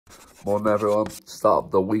Morning everyone, start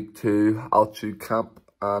of the week 2 altitude camp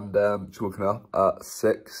and just waking up at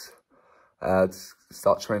 6.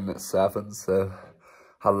 Start training at 7, so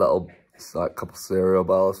had a little, like, couple cereal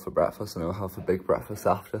bars for breakfast and I'll have a big breakfast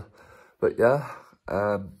after. But yeah,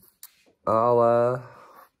 I'll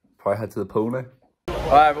probably head to the pool now.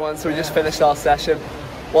 Alright everyone, so we just finished our session.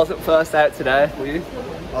 Wasn't first out today, were you?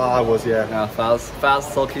 Oh, I was, yeah. No, Faz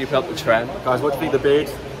still keeping up the trend. Guys, what do you think of the beard?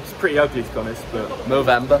 It's pretty ugly to be honest, but...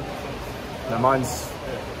 November. No, mine's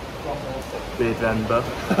Beardember.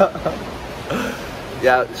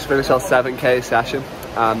 Yeah, just finished our 7k session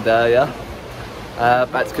and yeah,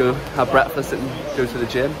 about to go have breakfast and go to the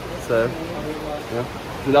gym. So yeah,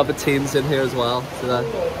 there's other teams in here as well today.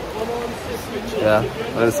 Yeah,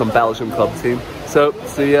 and there's some Belgian club team. So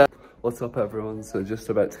yeah, what's up everyone? So just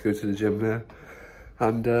about to go to the gym now,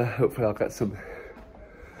 and hopefully I'll get some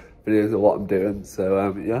videos of what I'm doing.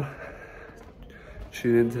 So yeah.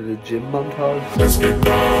 Tune into the gym montage. Let's get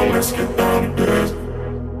down to this.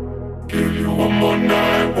 Give you one more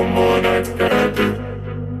night to get it.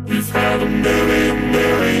 We've had a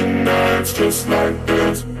million nights just like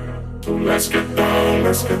this. So let's get down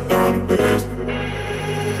to this.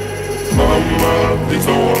 Mama, please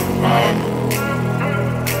don't lie.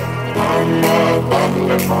 I'm about to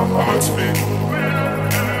let my heart speak.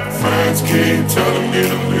 Friends keep telling me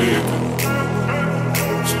to leave.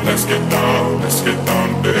 Let's get down to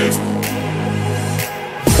business.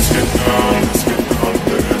 Let's get down to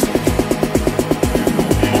business.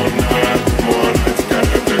 More nights,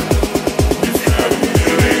 gotta do. You've had a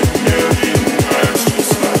million nights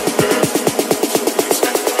just like this.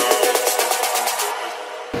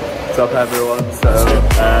 What's up everyone? So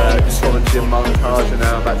just on the gym montage and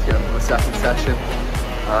now I'm about to get into my second session.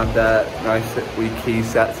 And nice week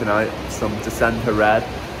set tonight, some descent to red.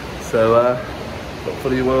 So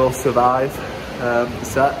hopefully we'll survive the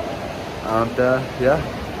set, and yeah,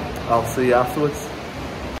 I'll see you afterwards.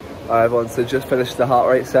 Alright everyone, so just finished the heart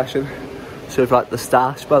rate session. Showed like the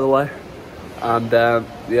stash by the way, and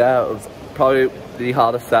yeah, it was probably the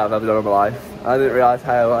hardest set I've ever done in my life. I didn't realise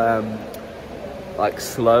how like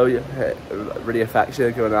slow it really affects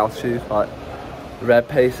you going altitude. Like the red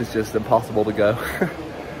pace is just impossible to go,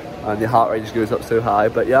 and your heart rate just goes up so high.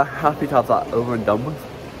 But yeah, happy to have that over and done with,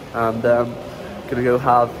 and gonna go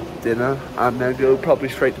have dinner and then go probably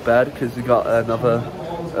straight to bed because we got another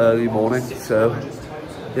early morning. So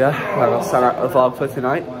yeah, I'll send out the vlog for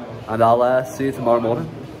tonight and I'll see you tomorrow morning.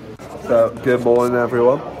 So good morning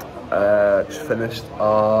everyone. Just finished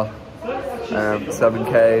our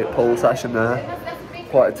 7k pole session there.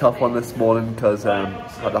 Quite a tough one this morning because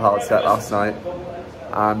had a hard set last night,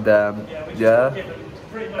 and yeah,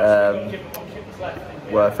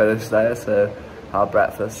 we're finished there, so have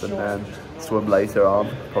breakfast and then swim later on,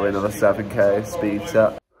 probably another 7k speed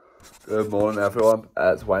set. Good morning everyone,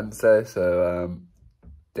 it's Wednesday, so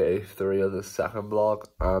day 3 of the second vlog,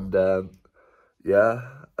 and yeah,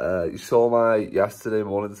 you saw my yesterday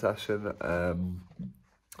morning session,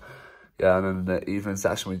 yeah, and in the evening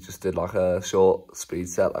session we just did like a short speed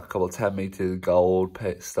set, like a couple of 10 meter gold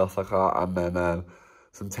pit stuff like that, and then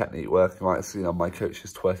some technique work you might have seen on my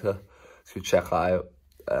coach's Twitter, so you check that out.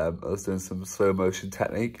 I was doing some slow motion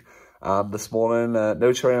technique. This morning,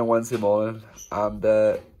 no training on Wednesday morning, and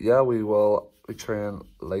yeah, we will be training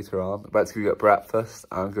later on. About to go get breakfast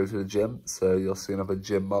and go to the gym, so you'll see another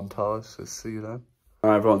gym montage, so see you then.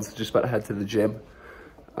 Alright everyone, so just about to head to the gym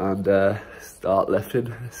and start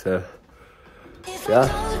lifting, so yeah,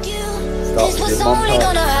 start the gym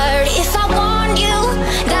montage. If I warned you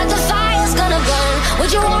that the fire's gonna burn,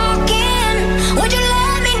 would you walk in? Would you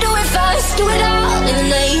let me do it first? Do it all in the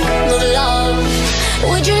name of love.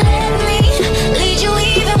 Would you let me lead you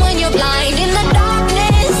even when you're blind? In the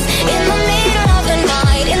darkness, in the middle of the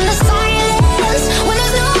night, in the silence, when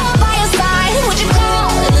there's no one by your side, would you call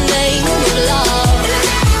in the name of love?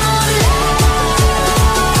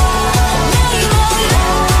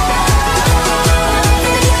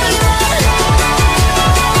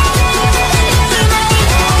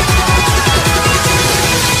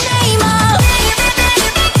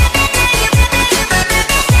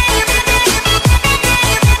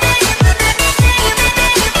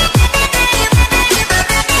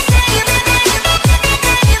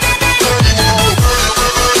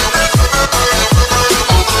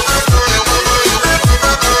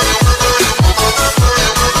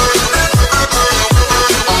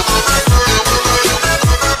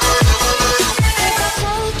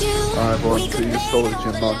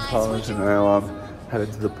 montage, and now I'm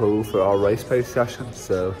heading to the pool for our race pace session.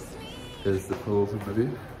 So here's the pool in the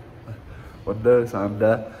view windows, and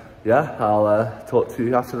yeah, I'll talk to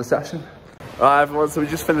you after the session. Alright everyone, so we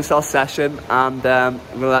just finished our session and I'm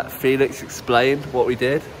going to let Felix explain what we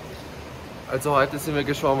did. Also heute sind wir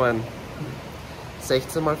geschwommen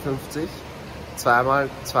 16 mal 50, 2 mal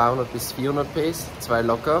 200 bis 400 Pace, 2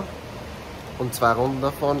 locker und 2 Runden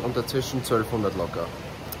davon und dazwischen 1200 locker.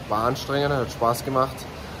 War anstrengend, hat Spaß gemacht.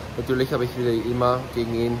 Natürlich habe ich wieder immer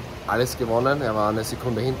gegen ihn alles gewonnen. Er war eine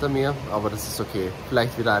Sekunde hinter mir, aber das ist okay.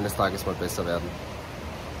 Vielleicht wieder eines Tages mal besser werden.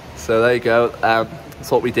 So there you go,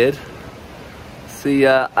 that's what we did. See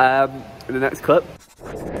you in the next clip.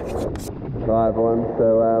 Right everyone,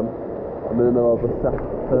 so I'm in the middle of a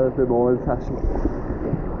Thursday morning session.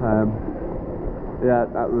 Yeah,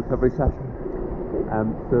 that recovery session.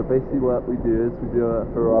 So basically what we do is we do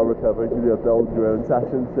for our recovery, we do a build your own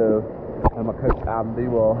session. So my coach Andy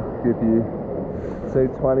will give you say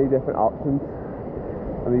 20 different options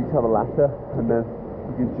and each have a letter, and then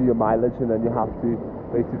he gives you your mileage, and then you have to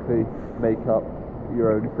basically make up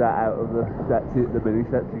your own set out of the sets, the mini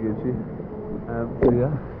sets he gives you. So yeah,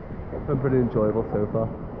 it's been pretty enjoyable so far.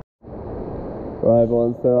 Right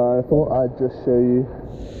everyone, so I thought I'd just show you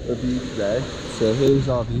the view today. So here's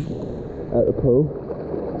our view at the pool.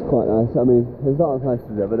 It's quite nice. I mean, it's not as nice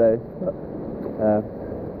as the other days, but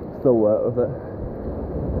still work with it.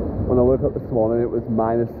 When I woke up this morning it was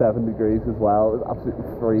 -7 degrees as well. It was absolutely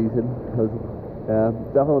freezing. It was,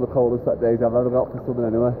 definitely one of the coldest days I've ever got for swimming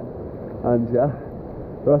anyway. And yeah,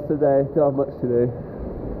 the rest of the day, don't have much to do.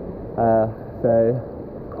 I'm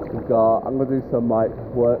going to do some like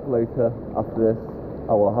work later after this.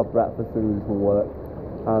 I will have breakfast and do some work.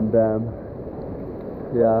 And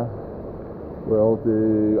yeah, we'll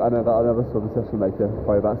do, and I've got another swimming session later,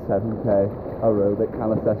 probably about 7k aerobic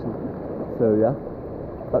kind of session. So yeah,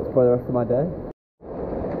 that's probably the rest of my day.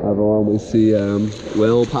 Everyone, we see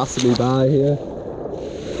Will passing me by here.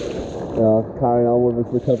 Carrying on with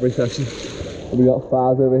his recovery session. And we got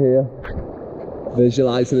Faz over here,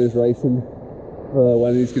 visualising his racing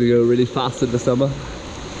when he's going to go really fast in the summer.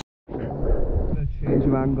 Change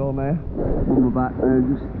of angle now, on the back there,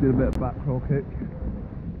 just did a bit of back roll kick.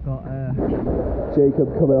 Got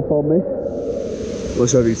Jacob coming up on me. Not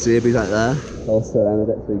sure if you can see him, he's right there. I'll sit down a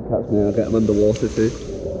bit so you can catch me and I'll get him underwater too.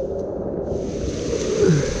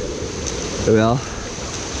 Here we are.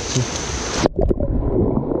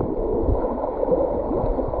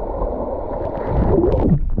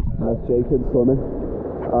 There's Jacob swimming,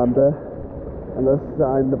 and I'm going to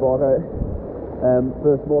sign the board out for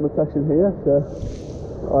this morning session here, so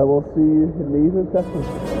I will see you in the evening session.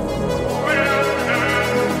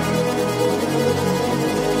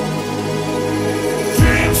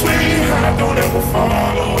 Dreams we had don't ever fall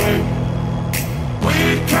away. We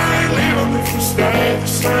can't leave them if we stay the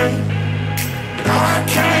same. No, I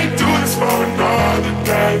can't do this for another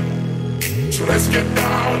day. So let's get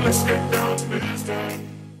down to business.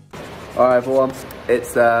 Alright everyone,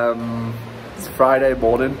 it's Friday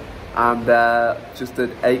morning and just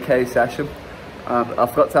an 8k session. I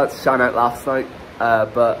forgot to shine out last night,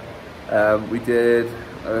 but we did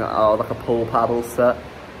like a pull paddle set.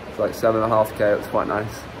 It's like 7.5k, it was quite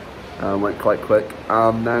nice. Went quite quick. Now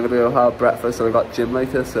I'm going to go have breakfast and I've got gym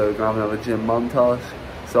later, so we're going to have another gym montage.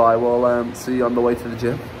 So I will see you on the way to the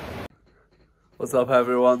gym. What's up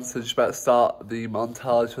everyone, so just about to start the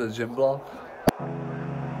montage for the gym vlog.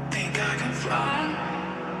 Think I can fly.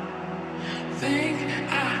 Think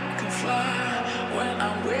I can fly when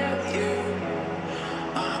I'm with you.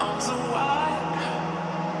 My arms are wide,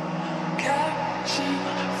 catching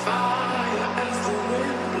fire as the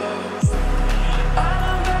wind blows.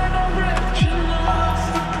 I'm an original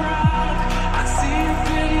surprise. I see $1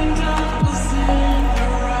 billion in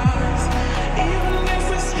your eyes. Even if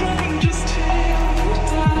we're strangers till we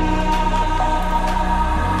die.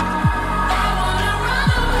 I wanna run away. I wanna run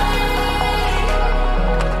away.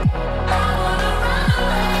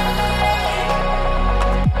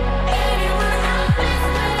 Anyone out this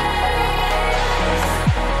place.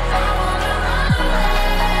 I wanna run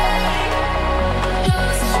away. Just you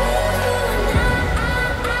and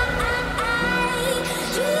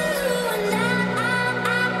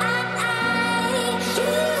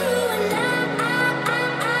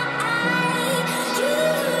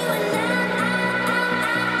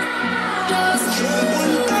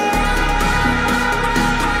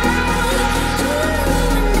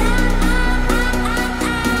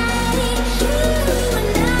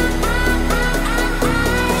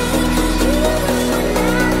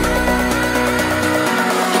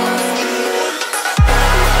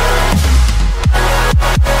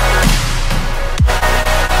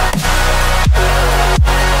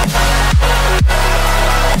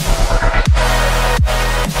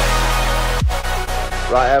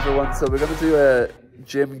Right everyone, so we're going to do a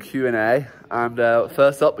gym Q&A, and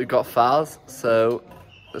first up we've got Faz, so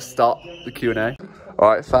let's start the Q&A.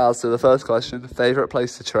 Alright Faz, so the first question, favourite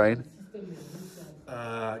place to train?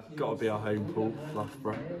 Gotta be our home pool,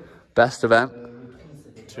 Loughborough. Best event?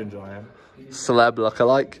 Ginger I am. Celeb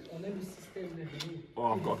lookalike?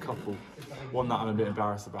 Oh, I've got a couple. One that I'm a bit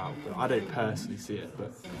embarrassed about, but I don't personally see it.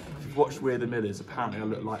 But if you've watched We're the Millers, apparently I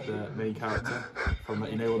look like the main character from,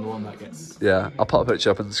 you know, the one that gets... Yeah, I'll put a picture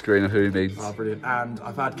up on the screen of who he means. Oh, brilliant. And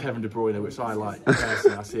I've had Kevin De Bruyne, which I like.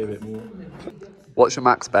 Personally, I see a bit more. What's your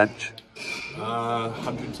max bench?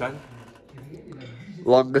 110.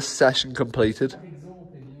 Longest session completed?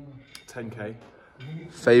 10k.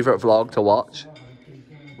 Favourite vlog to watch?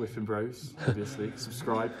 Wiffen Bros, obviously.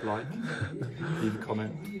 Subscribe, like, leave a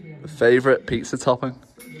comment. Favourite pizza topping?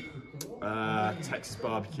 Texas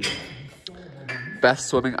barbecue. Best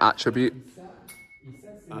swimming attribute?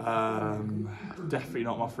 Definitely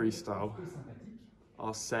not my freestyle.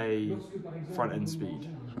 I'll say front end speed.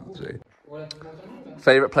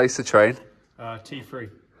 Favourite place to train? T3.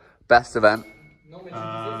 Best event?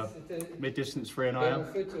 Mid-distance free and IM.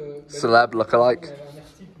 Celeb lookalike?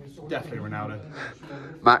 Definitely Ronaldo.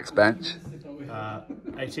 Max bench?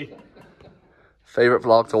 80. Favourite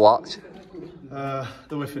vlog to watch? The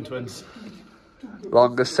Wiffen twins.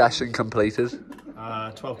 Longest session completed?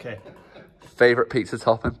 12k. Favourite pizza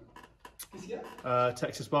topping?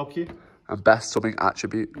 Texas barbecue. And best swimming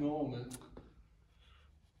attribute?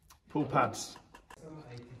 Pool pads.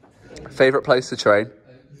 Favourite place to train?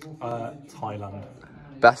 Thailand.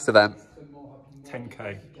 Best event?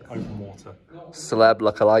 10k. Open water. Celeb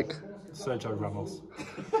lookalike? Sergio Ramos.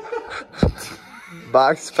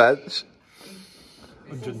 Max bench?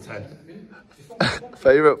 110.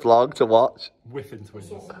 Favourite vlog to watch? Wiffen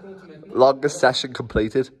twins. Longest session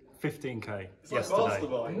completed? 15k.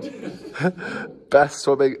 Yesterday. Best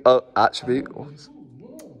swimming attribute?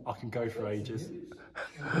 I can go for ages.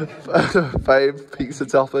 Fave pizza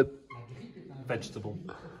topping? Vegetable.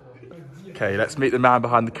 Okay, let's meet the man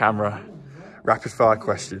behind the camera. Rapid fire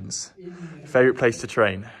questions. Favourite place to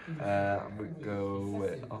train? I'm going to go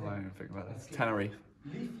with, oh, I don't think about this. Tenerife.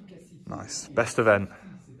 Nice. Best event?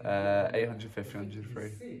 850,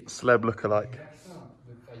 103. Celeb lookalike?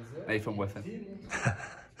 Nathan Wiffen.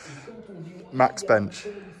 Max bench?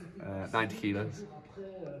 90 kilos.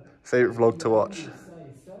 Favourite vlog to watch?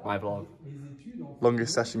 My vlog.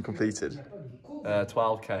 Longest session completed?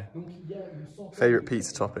 12k. Favourite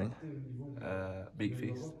pizza topping? Meat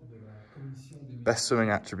feast. Best swimming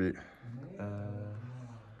attribute?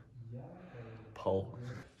 Pole.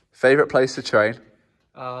 Favourite place to train?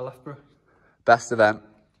 Loughborough. Best event?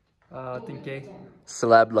 10k.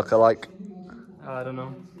 Celeb lookalike? I don't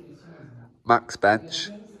know. Max bench?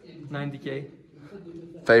 90k.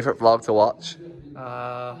 Favourite vlog to watch?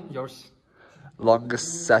 Yours.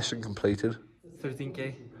 Longest session completed?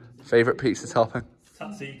 13k. Favourite pizza topping?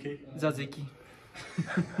 Tzatziki.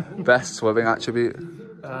 Best swimming attribute?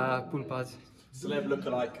 Pool pads. Celeb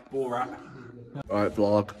lookalike? Borat? Alright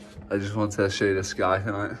vlog, I just wanted to show you the sky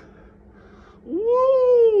tonight.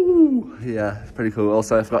 Woo! Yeah, it's pretty cool.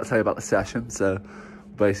 Also, I forgot to tell you about the session. So,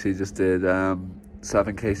 basically just did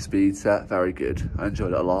 7k speed set, very good. I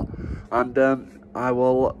enjoyed it a lot. And I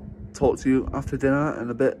will talk to you after dinner and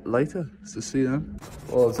a bit later. So see you then.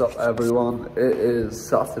 What's up everyone? It is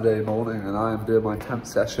Saturday morning and I am doing my 10th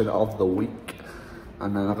session of the week.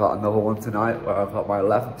 And then I've got another one tonight where I've got my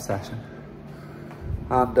 11th session.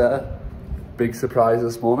 And big surprise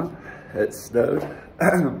this morning, it snowed.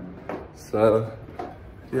 So,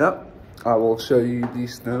 yeah, I will show you the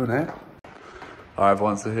snow now. Alright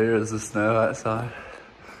everyone, so here is the snow outside.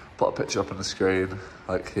 Put a picture up on the screen,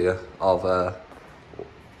 like here, of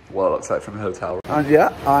what it looks like from the hotel room. And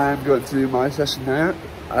yeah, I am going to do my session now.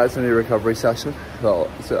 It's only a recovery session, well,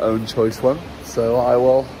 it's an own choice one. So I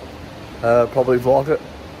will probably vlog it.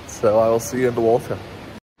 So I will see you in the water.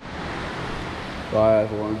 Right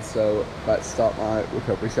everyone, so let's start my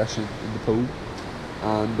recovery session in the pool.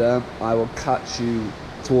 And I will catch you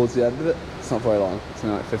towards the end of it. It's not very long, it's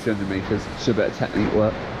only like 1,500 metres, just a bit of technique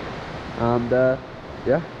work. And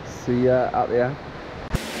yeah, see you at the end.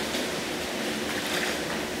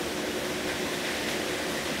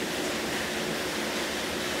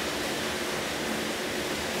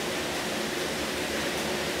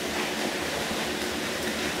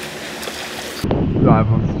 Right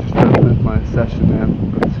everyone, so just finished my session now,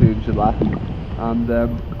 got 200 left. And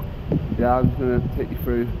yeah, I'm just going to take you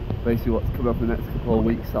through basically what's coming up in the next couple of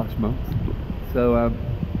weeks / months. So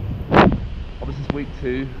obviously it's week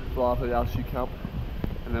 2 vlog for the altitude camp,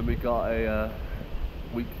 and then we got a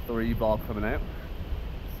week 3 vlog coming out.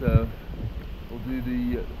 So we'll do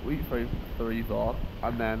the week 3 vlog,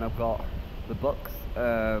 and then I've got the Bucks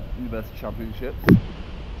University Championships.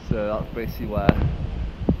 So that's basically where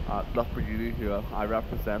Loughborough Uni, who I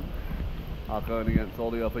represent, are going against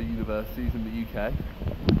all the other universities in the UK.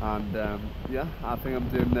 And yeah, I think I'm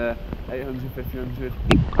doing the 800, 1500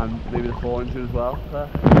 and maybe the 400 as well there.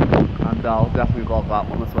 And I'll definitely vlog that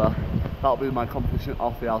one as well. That'll be my competition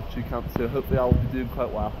off the altitude camp, so hopefully I'll be doing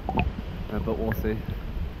quite well, but we'll see.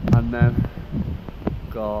 And then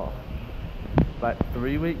got like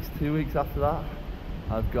 3 weeks, 2 weeks after that,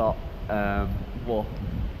 I've got well,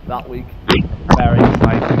 that week, very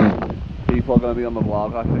exciting. People are going to be on the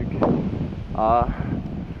vlog, I think.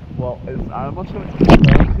 Well, I'm not sure it's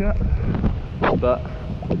confirmed yet, but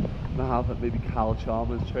I have maybe Cal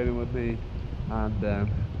Chalmers training with me, and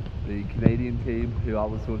the Canadian team who I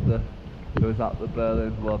was with who was at the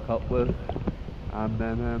Berlin World Cup with, and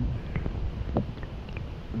then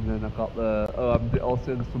I've got I'm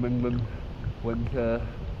also in some England winter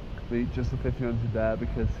meet, just the 1500 there,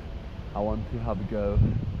 because I want to have a go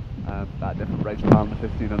at a different race around the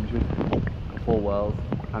 1500 before Worlds,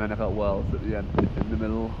 and then I've got Worlds at the end in the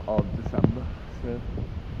middle of December, so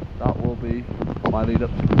that will be my lead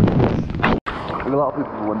up to Christmas. A lot of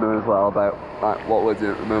people wonder as well about like what we're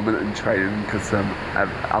doing at the moment in training, because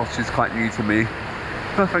altitude's quite new to me.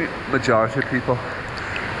 I think majority of people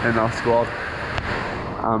in our squad,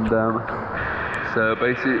 and so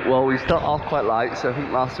basically, well, we start off quite light. So I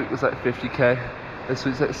think last week was like 50k, this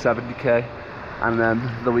week's like 70k, and then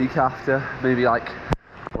the week after, maybe like,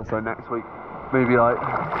 also next week, maybe like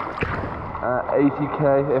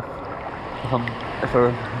 80k if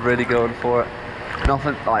we're really going for it.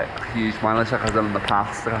 Nothing like huge mileage like I've done in the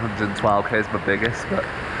past. Like 112k is my biggest, but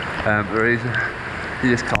the reason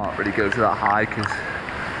you just can't really go to that high because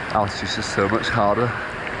altitude's just so much harder.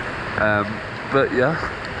 But yeah,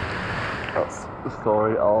 that's the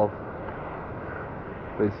story of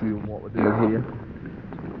basically what we're doing here.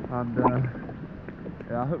 And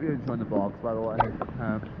yeah, I hope you're enjoying the vlogs, by the way.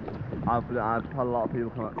 I've had a lot of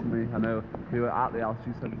people come up to me, I know, who are at the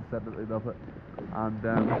altitude centre, said that they love it. And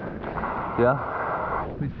yeah,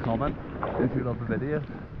 please comment if you love the video,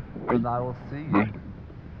 and I will see you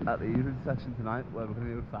at the evening session tonight, where we're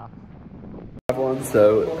going to go fast. Everyone,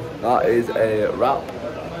 so that is a wrap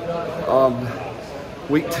on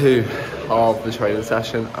week 2 of the training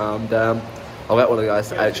session, and I'll get one of the guys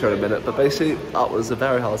to outro in a minute, but basically that was a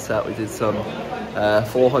very hard set. We did some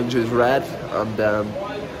 400s red, and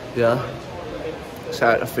yeah,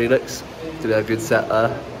 shout out to Felix, did a good set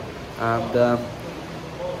there, and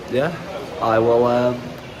yeah, I will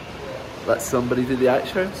let somebody do the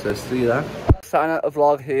outro, so see you then. Sign out the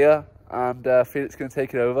vlog here, and Felix is going to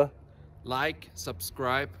take it over. Like,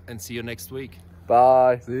 subscribe, and see you next week.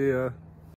 Bye. See ya.